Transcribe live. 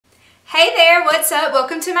Hey there, what's up?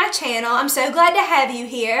 Welcome to my channel. I'm so glad to have you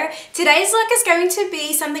here. Today's look is going to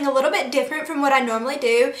be something a little bit different from what I normally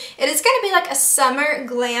do. It is going to be like a summer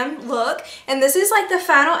glam look, and this is like the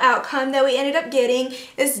final outcome that we ended up getting.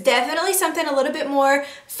 It's definitely something a little bit more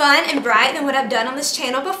fun and bright than what I've done on this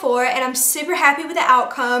channel before, and I'm super happy with the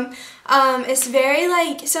outcome. It's very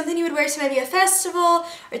like something you would wear to maybe a festival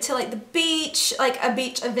or to like the beach, like a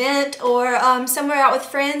beach event, or somewhere out with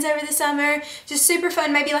friends over the summer. Just super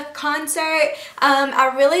fun, maybe like a concert.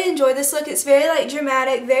 I really enjoy this look. It's very like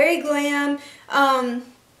dramatic, very glam,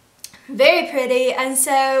 very pretty, and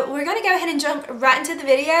so we're gonna go ahead and jump right into the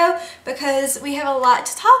video because we have a lot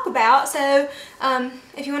to talk about. So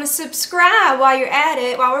if you want to subscribe while you're at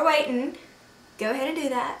it, while we're waiting, go ahead and do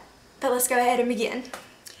that. But let's go ahead and begin.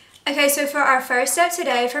 Okay, so for our first step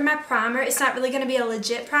today, for my primer, it's not really going to be a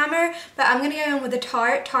legit primer, but I'm going to go in with the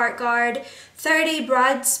Tarte Guard 30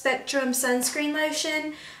 Broad Spectrum Sunscreen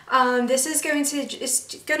Lotion. This is going to,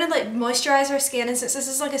 it's going to like moisturize our skin, and since this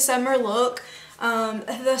is like a summer look,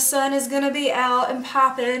 the sun is going to be out and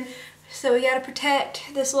popping, so we got to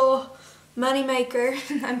protect this little money maker.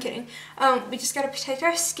 I'm kidding. We just got to protect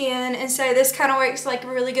our skin, and so this kind of works like a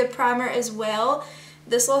really good primer as well.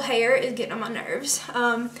 This little hair is getting on my nerves.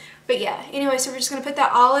 But yeah, anyway, so we're just going to put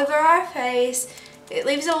that all over our face. It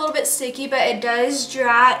leaves it a little bit sticky, but it does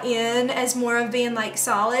dry in as more of being like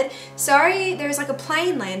solid. Sorry, there's like a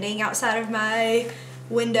plane landing outside of my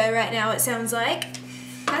window right now, it sounds like.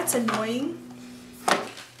 That's annoying.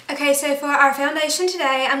 Okay, so for our foundation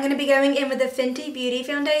today, I'm going to be going in with the Fenty Beauty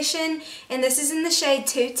Foundation, and this is in the shade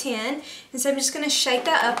 210. And so I'm just going to shake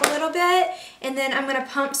that up a little bit, and then I'm going to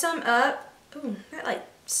pump some up. Ooh, that like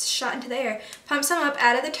shot into the air. Pump some up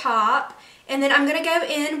out of the top, and then I'm going to go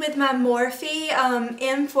in with my Morphe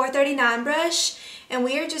M439 brush, and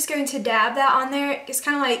we are just going to dab that on there. It's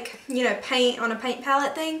kind of like, you know, paint on a paint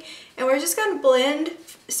palette thing, and we're just going to blend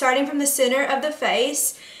starting from the center of the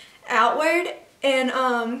face outward, and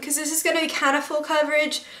because this is going to be kind of full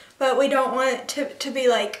coverage, but we don't want it to be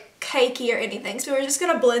like cakey or anything, so we're just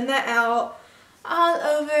going to blend that out all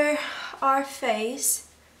over our face.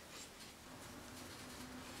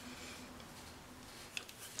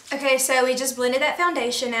 Okay, so we just blended that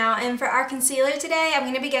foundation out, and for our concealer today, I'm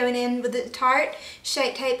going to be going in with the Tarte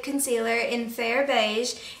Shape Tape Concealer in Fair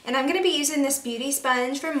Beige, and I'm going to be using this beauty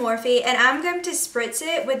sponge from Morphe, and I'm going to spritz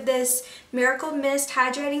it with this Miracle Mist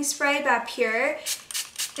Hydrating Spray by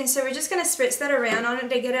PERF, and so we're just going to spritz that around on it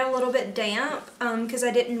to get it a little bit damp, because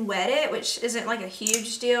I didn't wet it, which isn't like a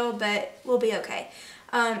huge deal, but we'll be okay.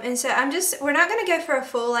 And so we're not going to go for a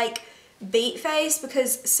full like beat face,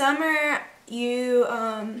 because summer, you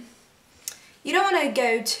don't want to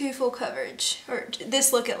go too full coverage, or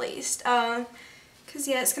this look at least, because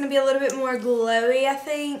yeah, it's going to be a little bit more glowy, I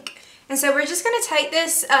think. And so we're just going to take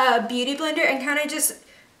this beauty blender and kind of just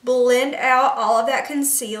blend out all of that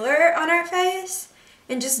concealer on our face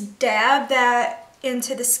and just dab that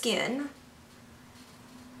into the skin.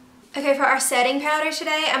 Okay, for our setting powder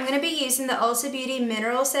today, I'm going to be using the Ulta Beauty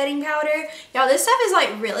Mineral Setting Powder. Y'all, this stuff is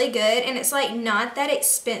like really good, and it's like not that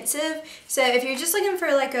expensive. So if you're just looking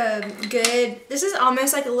for like a good, this is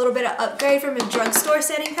almost like a little bit of upgrade from a drugstore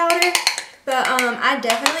setting powder. But I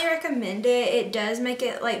definitely recommend it. It does make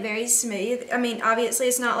it like very smooth. I mean, obviously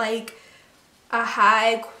it's not like a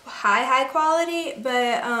high quality,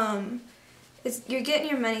 but you're getting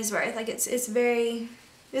your money's worth. Like it's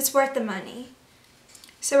worth the money.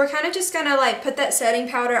 So we're kind of just going to like put that setting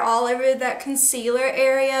powder all over that concealer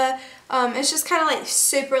area. It's just kind of like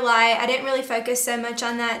super light. I didn't really focus so much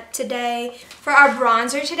on that today. For our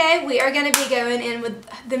bronzer today, we are going to be going in with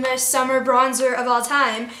the most summer bronzer of all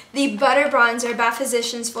time, the Butter Bronzer by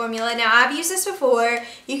Physicians Formula. Now, I've used this before.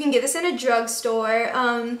 You can get this in a drugstore.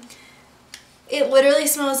 It literally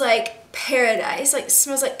smells like paradise. Like, it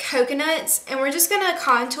smells like coconuts. And we're just going to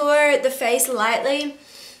contour the face lightly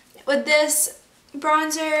with this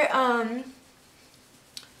bronzer.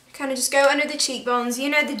 Kind of just go under the cheekbones, you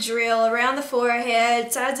know the drill, around the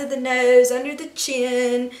forehead, sides of the nose, under the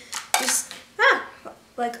chin, just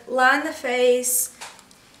like line the face.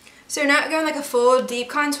 So we're not going like a full deep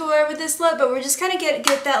contour with this look, but we're just kind of get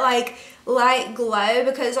that like light glow,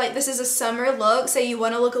 because like this is a summer look, so you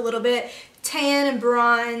want to look a little bit tan and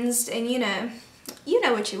bronzed, and you know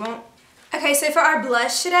what you want. Okay, so for our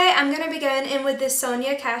blush today, I'm going to be going in with this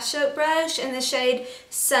Sonia Kashuk brush in the shade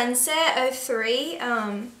Sunset 03.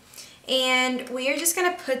 And we are just going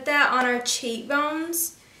to put that on our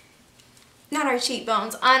cheekbones. Not our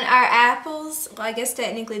cheekbones, on our apples. Well, I guess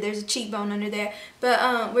technically there's a cheekbone under there.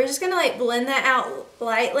 But we're just going to like blend that out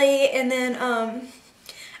lightly. And then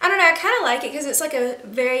I don't know, I kind of like it because it's like a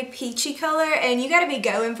very peachy color, and you got to be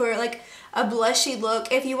going for like a blushy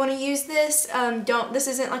look if you want to use this. This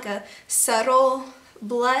isn't like a subtle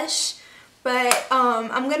blush, but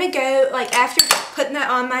I'm going to go, like, after putting that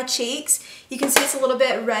on my cheeks, you can see it's a little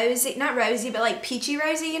bit rosy, not rosy, but like peachy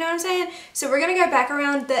rosy, you know what I'm saying? So we're going to go back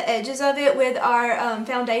around the edges of it with our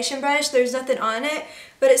foundation brush. There's nothing on it,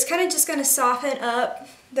 but it's kind of just going to soften up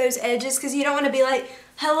those edges because you don't want to be like,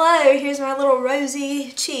 hello, here's my little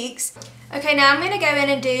rosy cheeks. Okay, now I'm going to go in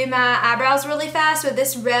and do my eyebrows really fast with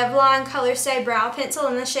this Revlon Color Stay Brow Pencil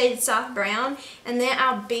in the shade Soft Brown, and then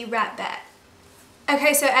I'll be right back.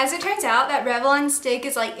 Okay, so as it turns out, that Revlon stick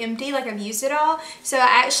is like empty, like I've used it all. So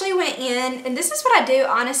I actually went in, and this is what I do,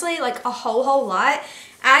 honestly, like a whole lot.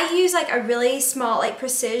 I use like a really small like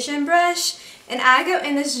precision brush, and I go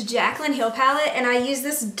in this Jaclyn Hill palette, and I use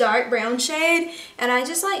this dark brown shade, and I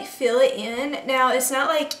just like fill it in. Now, it's not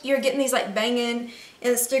like you're getting these like banging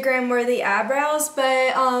Instagram worthy eyebrows,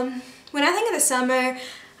 but when I think of the summer,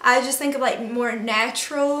 I just think of like more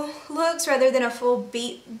natural looks rather than a full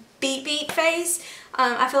beat face.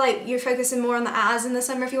 I feel like you're focusing more on the eyes in the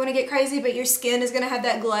summer if you want to get crazy, but your skin is going to have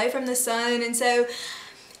that glow from the sun. And so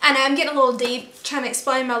I know I'm getting a little deep trying to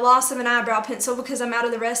explain my loss of an eyebrow pencil because I'm out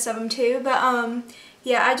of the rest of them too, but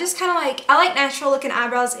yeah, I just kind of like, I like natural looking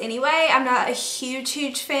eyebrows anyway. I'm not a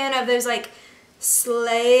huge fan of those like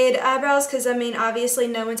slayed eyebrows because, I mean, obviously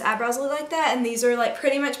no one's eyebrows look like that, and these are like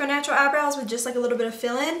pretty much my natural eyebrows with just like a little bit of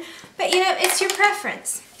fill-in, but you know, it's your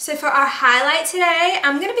preference. So for our highlight today,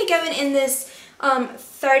 I'm going to be going in this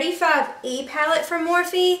 35E palette from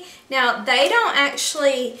Morphe. Now, they don't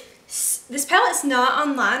actually, this palette's not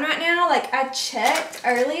online right now. Like, I checked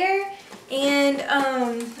earlier, and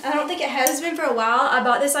I don't think it has been for a while. I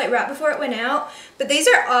bought this like right before it went out, but these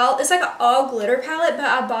are all, it's like an all glitter palette, but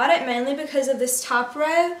I bought it mainly because of this top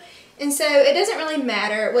row, and so it doesn't really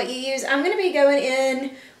matter what you use. I'm going to be going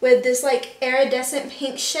in with this like iridescent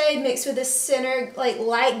pink shade mixed with this center like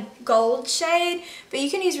light gold shade, but you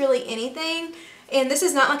can use really anything. And this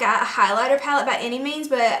is not like a highlighter palette by any means,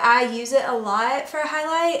 but I use it a lot for a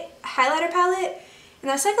highlighter palette. And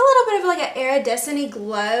that's like a little bit of like an iridescent-y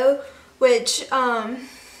glow, which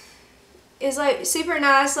is like super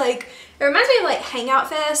nice. Like, it reminds me of like Hangout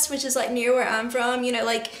Fest, which is like near where I'm from. You know,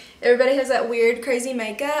 like everybody has that weird crazy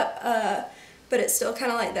makeup, but it's still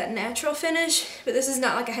kind of like that natural finish. But this is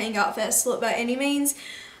not like a Hangout Fest look by any means.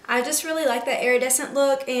 I just really like that iridescent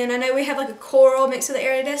look, and I know we have like a coral mixed with the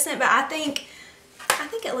iridescent, but I think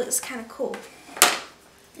it looks kind of cool.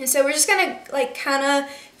 And so we're just gonna like kind of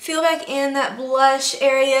fill back in that blush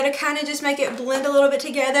area to kind of just make it blend a little bit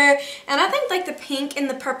together. And I think like the pink and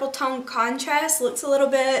the purple tone contrast looks a little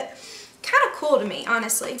bit kind of cool to me,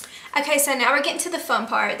 honestly. Okay, so now we're getting to the fun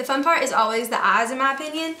part. The fun part is always the eyes, in my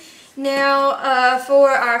opinion. Now,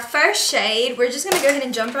 for our first shade, we're just going to go ahead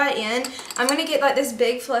and jump right in. I'm going to get like this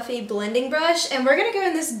big fluffy blending brush, and we're going to go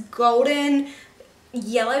in this golden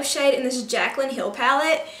yellow shade in this Jaclyn Hill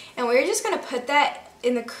palette, and we're just going to put that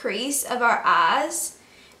in the crease of our eyes.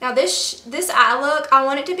 Now this eye look, I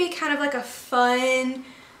want it to be kind of like a fun,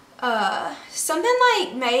 something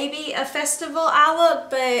like maybe a festival eye look,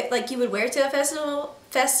 but like you would wear to a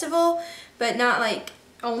festival, but not like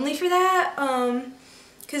only for that,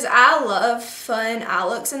 because I love fun eye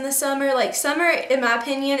looks in the summer. Like, summer, in my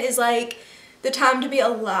opinion, is like the time to be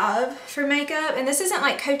alive for makeup, and this isn't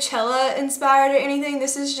like Coachella inspired or anything.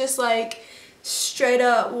 This is just like straight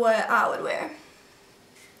up what I would wear.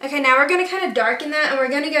 Okay, now we're going to kind of darken that, and we're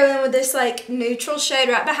going to go in with this like neutral shade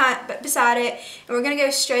right beside it, and we're going to go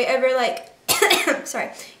straight over like,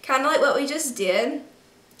 sorry, kind of like what we just did,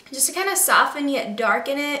 just to kind of soften yet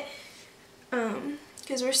darken it,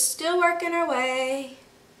 because we're still working our way.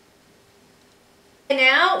 And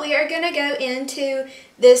now we are going to go into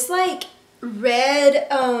this like red,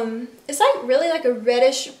 it's like really like a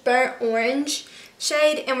reddish burnt orange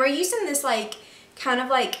shade, and we're using this like kind of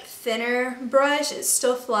like thinner brush. It's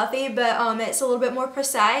still fluffy, but it's a little bit more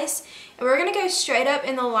precise, and we're gonna go straight up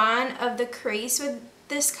in the line of the crease with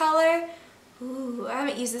this color. Ooh, I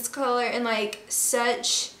haven't used this color in like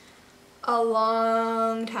such a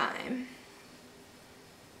long time.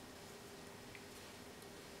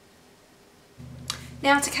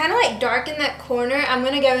 Now, to kind of like darken that corner, I'm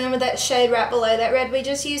going to go in with that shade right below that red we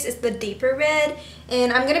just used. It's the deeper red,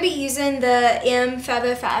 and I'm going to be using the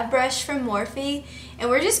M505 brush from Morphe, and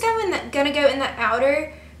we're just going to go in the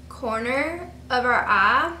outer corner of our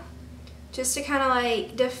eye just to kind of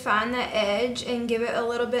like define the edge and give it a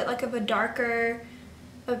little bit like of a darker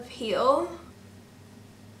appeal.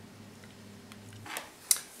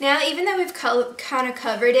 Now, even though we've kind of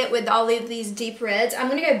covered it with all of these deep reds, I'm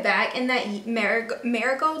going to go back in that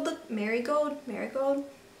marigold,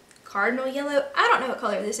 cardinal yellow. I don't know what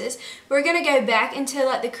color this is. We're going to go back into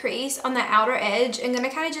like the crease on the outer edge and going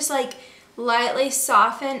to kind of just like lightly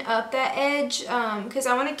soften up that edge because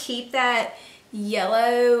I want to keep that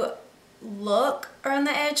yellow look around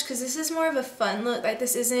the edge because this is more of a fun look. Like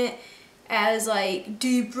this isn't as like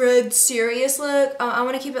deep red serious look. I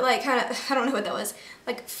want to keep it like kind of, I don't know what that was,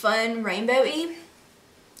 like fun rainbowy.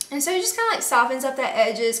 And so it just kind of like softens up that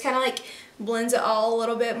edges, kind of like blends it all a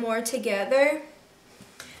little bit more together.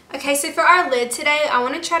 Okay, so for our lid today, I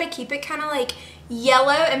want to try to keep it kind of like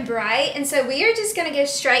yellow and bright. And so we are just going to go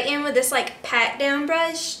straight in with this like pat down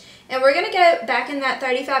brush. And we're going to go back in that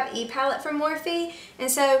 35E palette from Morphe. And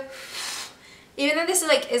so even though this is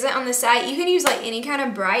like isn't on the side, you can use like any kind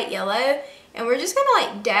of bright yellow. And we're just going to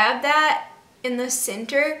like dab that in the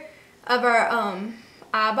center of our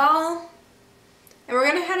eyeball. And we're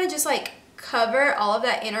going to kind of just like cover all of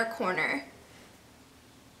that inner corner.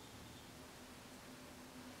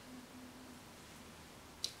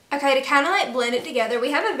 Okay, to kind of like blend it together,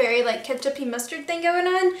 we have a very like ketchup-y mustard thing going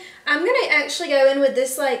on. I'm going to actually go in with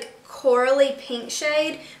this like corally pink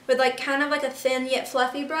shade with like kind of like a thin yet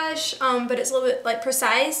fluffy brush, but it's a little bit like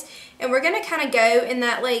precise. And we're going to kind of go in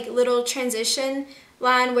that like little transition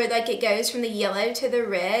line where like it goes from the yellow to the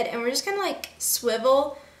red, and we're just going to like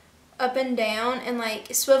swivel up and down and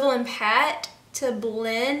like swivel and pat to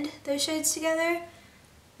blend those shades together.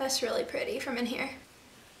 That's really pretty from in here.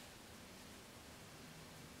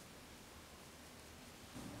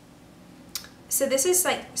 So this is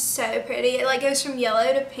like so pretty. It like goes from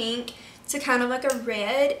yellow to pink to kind of like a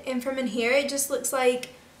red, and from in here it just looks like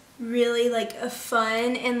really like a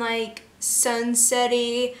fun and like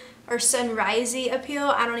sunsetty or sunrisey appeal.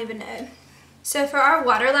 I don't even know. So for our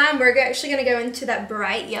waterline, we're actually going to go into that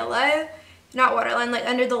bright yellow, not waterline, like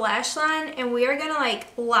under the lash line, and we are going to like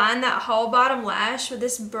line that whole bottom lash with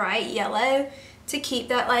this bright yellow to keep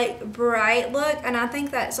that like bright look. And I think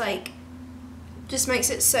that's like just makes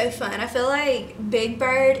it so fun. I feel like Big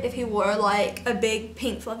Bird if he wore like a big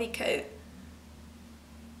pink fluffy coat.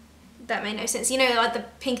 That made no sense. You know, like the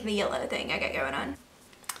pink and the yellow thing I got going on.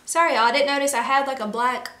 Sorry y'all, I didn't notice I had like a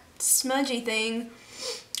black smudgy thing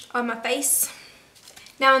on my face.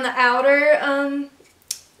 Now on the outer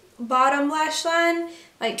bottom lash line,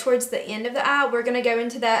 like towards the end of the eye, we're gonna go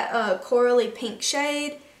into that corally pink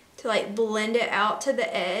shade to like blend it out to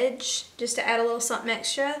the edge, just to add a little something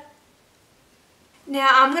extra. Now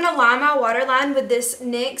I'm going to line my waterline with this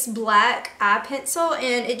NYX black eye pencil,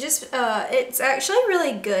 and it just, it's actually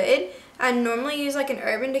really good. I normally use like an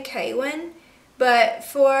Urban Decay one, but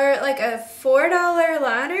for like a $4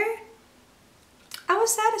 liner, I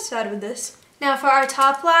was satisfied with this. Now for our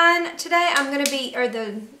top line today, I'm going to be,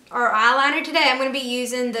 our eyeliner today, I'm going to be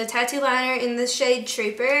using the tattoo liner in the shade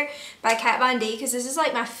Trooper by Kat Von D, because this is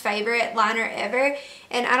like my favorite liner ever.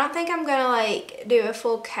 And I don't think I'm going to like do a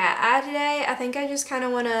full cat eye today. I think I just kind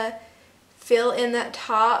of want to fill in that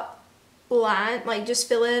top line, like just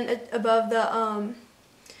fill in above the,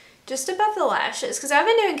 just above the lashes. Because I've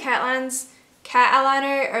been doing cat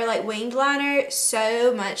eyeliner or like winged liner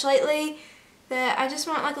so much lately that I just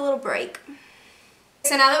want like a little break.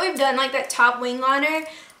 So now that we've done like that top wing liner,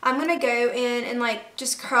 I'm going to go in and like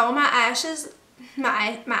just curl my eyelashes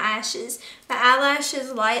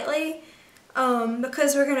lightly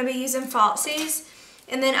because we're going to be using falsies.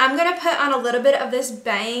 And then I'm going to put on a little bit of this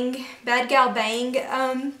Bad Gal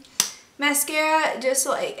Bang mascara, just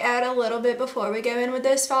like add a little bit before we go in with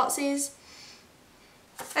those falsies.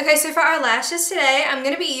 Okay, so for our lashes today, I'm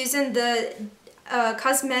going to be using the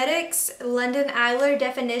Cosmetics London Eylure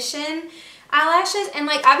Definition eyelashes, and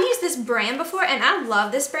like I've used this brand before and I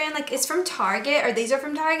love this brand. Like it's from Target, or these are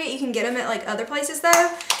from Target. You can get them at like other places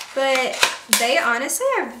though, but they honestly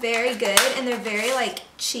are very good and they're very like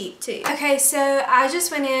cheap too. Okay, so I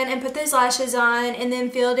just went in and put those lashes on and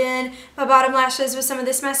then filled in my bottom lashes with some of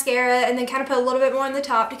this mascara, and then kind of put a little bit more on the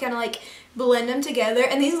top to kind of like blend them together.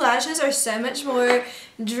 And these lashes are so much more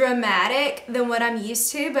dramatic than what I'm used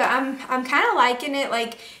to, but I'm kind of liking it.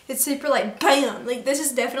 Like it's super like bam, like this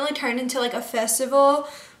is definitely turned into like a festival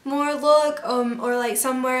more look, or like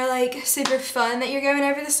somewhere like super fun that you're going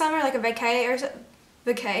over this summer, like a vacay or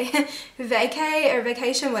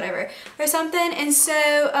vacation, whatever, or something. And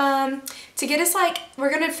so to get us like,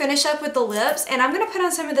 we're gonna finish up with the lips, and I'm gonna put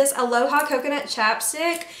on some of this Aloha coconut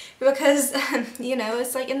chapstick because you know,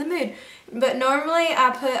 it's like in the mood. But normally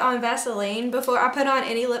I put on Vaseline before I put on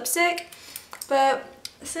any lipstick, but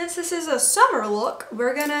since this is a summer look,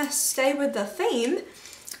 we're gonna stay with the theme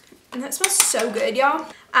And that smells so good, y'all.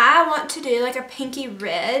 I want to do like a pinky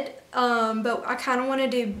red, but I kind of want to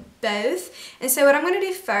do both. And so what I'm going to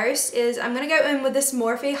do first is I'm going to go in with this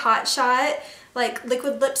Morphe Hot Shot like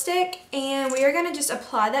liquid lipstick, and we are going to just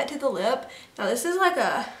apply that to the lip. Now this is like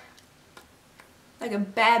a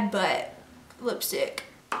bad butt lipstick.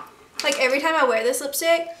 Like every time I wear this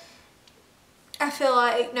lipstick, I feel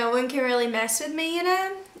like no one can really mess with me, you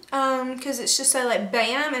know, because it's just so like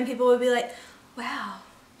bam, and people would be like, wow,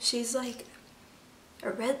 she's like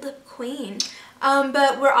a red lip queen.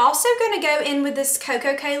 But we're also going to go in with this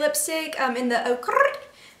Coco K lipstick in the Okurrrr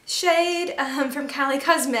shade from Kylie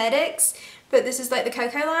Cosmetics, but this is like the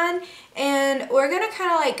Coco line, and we're going to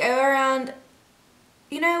kind of like go around,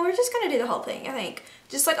 you know, we're just going to do the whole thing, I think.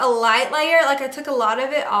 Just like a light layer, like I took a lot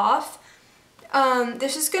of it off.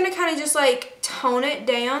 This is going to kind of just like tone it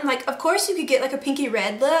down. Like of course you could get like a pinky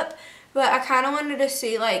red lip, but I kind of wanted to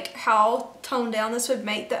see like how toned down this would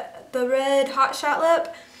make the red Hot Shot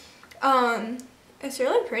lip. It's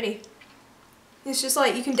really pretty. It's just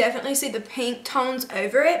like you can definitely see the pink tones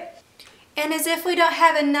over it. And as if we don't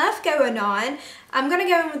have enough going on, I'm going to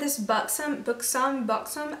go in with this Buxom,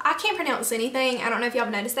 I can't pronounce anything, I don't know if y'all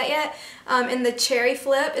have noticed that yet, in the Cherry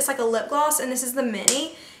Flip. It's like a lip gloss, and this is the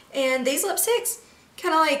mini. And these lipsticks,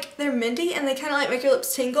 kind of like, they're minty, and they kind of like make your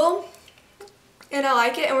lips tingle. And I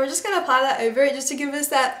like it, and we're just going to apply that over it just to give us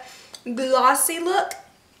that glossy look.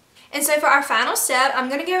 And so for our final step, I'm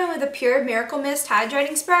going to go in with a Pure Miracle Mist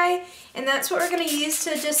Hydrating Spray, and that's what we're going to use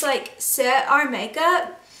to just like set our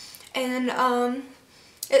makeup. And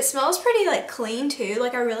it smells pretty like clean too,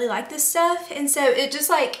 like I really like this stuff, and so it just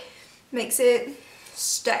like makes it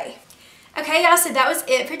stay. Okay y'all, so that was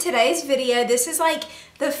it for today's video. This is like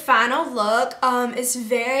the final look. It's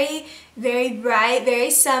very, very bright, very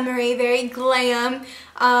summery, very glam.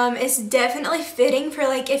 It's definitely fitting for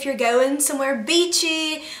like if you're going somewhere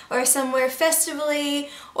beachy or somewhere festivally,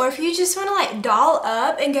 or if you just want to like doll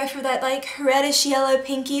up and go for that like reddish yellow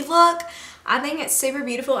pinky look. I think it's super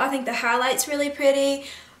beautiful. I think the highlight's really pretty.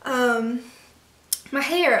 My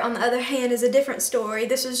hair, on the other hand, is a different story.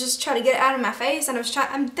 This was just trying to get it out of my face, and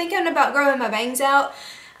I'm thinking about growing my bangs out.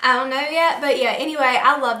 I don't know yet, but yeah, anyway,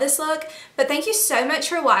 I love this look. But thank you so much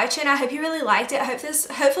for watching. I hope you really liked it.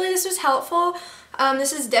 Hopefully this was helpful.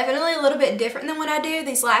 This is definitely a little bit different than what I do.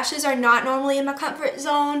 These lashes are not normally in my comfort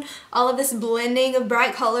zone. All of this blending of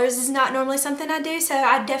bright colors is not normally something I do, so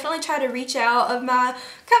I definitely try to reach out of my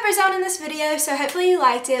comfort zone in this video. So hopefully you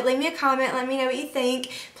liked it. Leave me a comment, let me know what you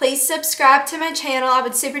think. Please subscribe to my channel. I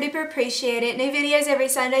would super duper appreciate it. New videos every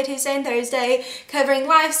Sunday, Tuesday, and Thursday covering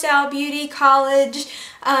lifestyle, beauty, college.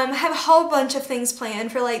 I have a whole bunch of things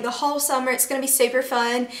planned for like the whole summer. It's going to be super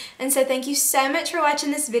fun. And so thank you so much for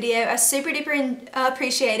watching this video. I super duper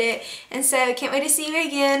appreciate it. And so can't wait to see you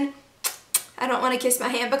again. I don't want to kiss my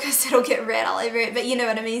hand because it'll get red all over it, but you know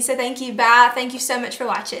what I mean. So thank you. Bye. Thank you so much for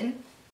watching.